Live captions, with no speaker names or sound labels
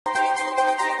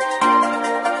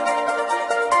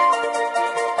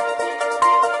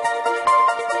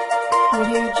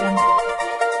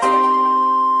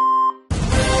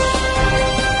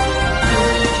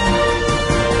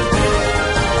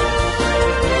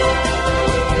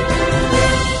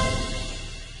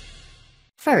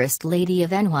First Lady of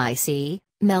NYC,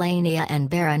 Melania and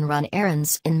Barron run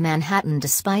errands in Manhattan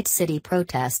despite city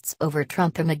protests over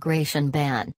Trump immigration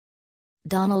ban.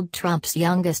 Donald Trump's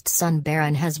youngest son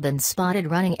Barron has been spotted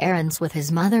running errands with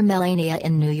his mother Melania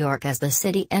in New York as the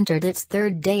city entered its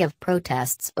third day of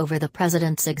protests over the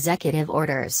president's executive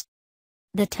orders.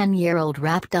 The 10-year-old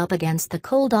wrapped up against the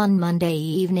cold on Monday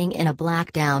evening in a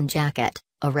black down jacket,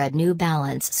 a red New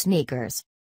Balance sneakers.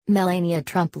 Melania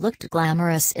Trump looked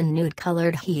glamorous in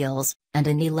nude-colored heels, and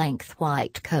a knee-length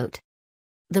white coat.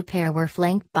 The pair were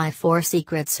flanked by 4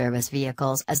 Secret Service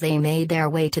vehicles as they made their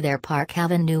way to their Park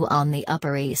Avenue on the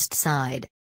Upper East Side.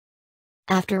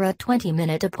 After a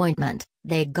 20-minute appointment,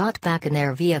 they got back in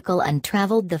their vehicle and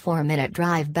traveled the 4-minute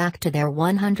drive back to their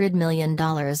 $100 million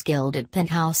gilded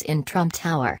penthouse in Trump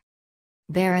Tower.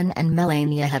 Barron and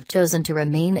Melania have chosen to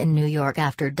remain in New York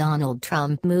after Donald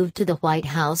Trump moved to the White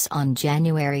House on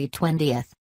January 20.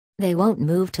 They won't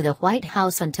move to the White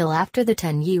House until after the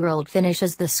 10-year-old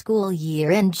finishes the school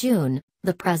year in June,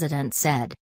 the president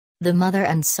said. The mother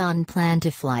and son plan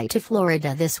to fly to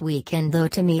Florida this weekend though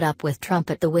to meet up with Trump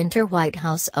at the winter White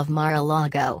House of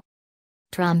Mar-a-Lago.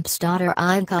 Trump's daughter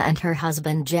Ivanka and her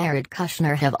husband Jared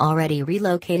Kushner have already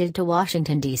relocated to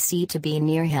Washington, D.C. to be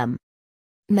near him.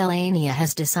 Melania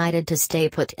has decided to stay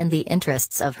put in the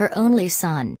interests of her only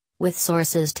son, with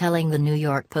sources telling the New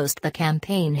York Post the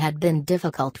campaign had been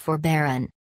difficult for Barron.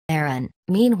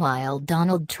 Meanwhile,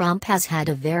 Donald Trump has had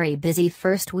a very busy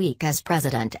first week as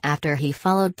president after he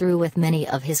followed through with many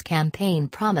of his campaign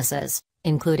promises,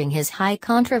 including his high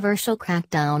controversial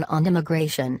crackdown on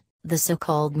immigration, the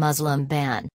so-called Muslim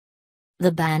ban.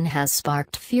 The ban has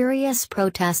sparked furious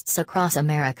protests across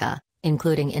America,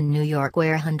 including in New York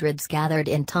where hundreds gathered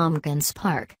in Tompkins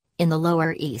Park, in the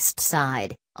Lower East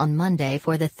Side, on Monday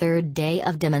for the third day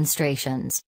of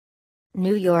demonstrations.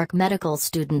 New York medical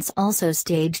students also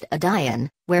staged a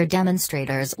die-in, where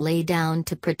demonstrators lay down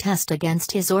to protest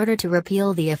against his order to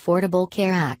repeal the Affordable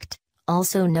Care Act,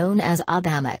 also known as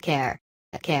Obamacare.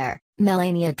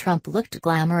 Melania Trump looked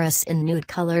glamorous in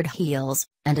nude-colored heels,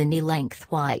 and a knee-length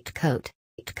white coat.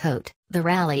 The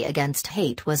rally against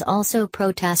hate was also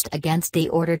protest against the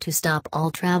order to stop all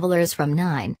travelers from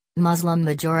 9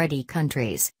 Muslim-majority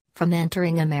countries from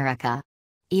entering America.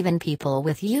 Even people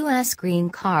with U.S.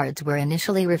 green cards were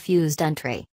initially refused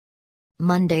entry.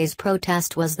 Monday's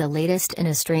protest was the latest in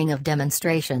a string of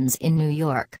demonstrations in New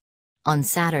York. On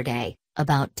Saturday,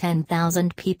 about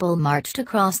 10,000 people marched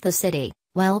across the city,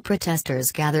 while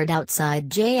protesters gathered outside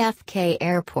JFK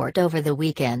Airport over the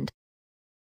weekend.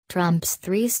 Trump's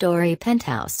 3-story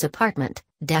penthouse apartment,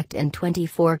 decked in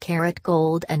 24-karat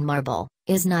gold and marble,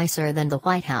 is nicer than the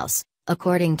White House,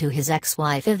 according to his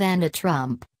ex-wife Melania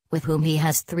Trump, with whom he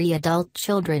has 3 adult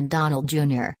children: Donald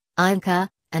Jr., Ivanka,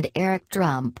 and Eric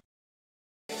Trump.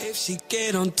 If she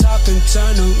get on top and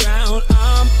turn around,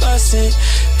 I'm bustin'.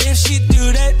 If she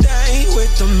do that thing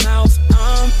with the mouth,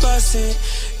 I'm bustin'.